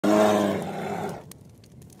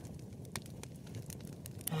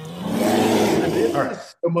This All is right.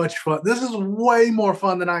 so much fun. This is way more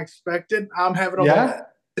fun than I expected. I'm having a Yeah.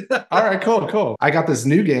 ball. All right, cool, cool. I got this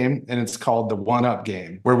new game and it's called the One Up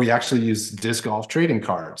game, where we actually use disc golf trading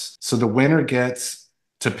cards. So the winner gets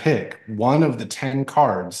to pick one of the 10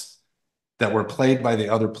 cards that were played by the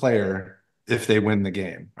other player if they win the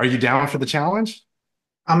game. Are you down for the challenge?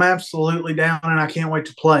 I'm absolutely down and I can't wait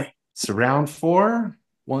to play. So round four,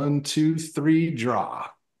 one, two, three, draw.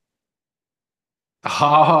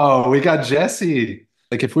 Oh, we got Jesse.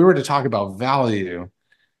 Like if we were to talk about value,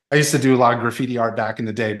 I used to do a lot of graffiti art back in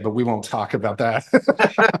the day, but we won't talk about that.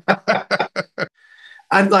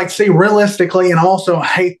 I'd like to see realistically and also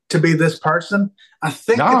hate to be this person. I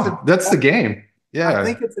think it's a No, that's the game. I Yeah.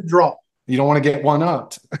 think it's a draw. You don't want to get one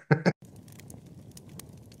upped.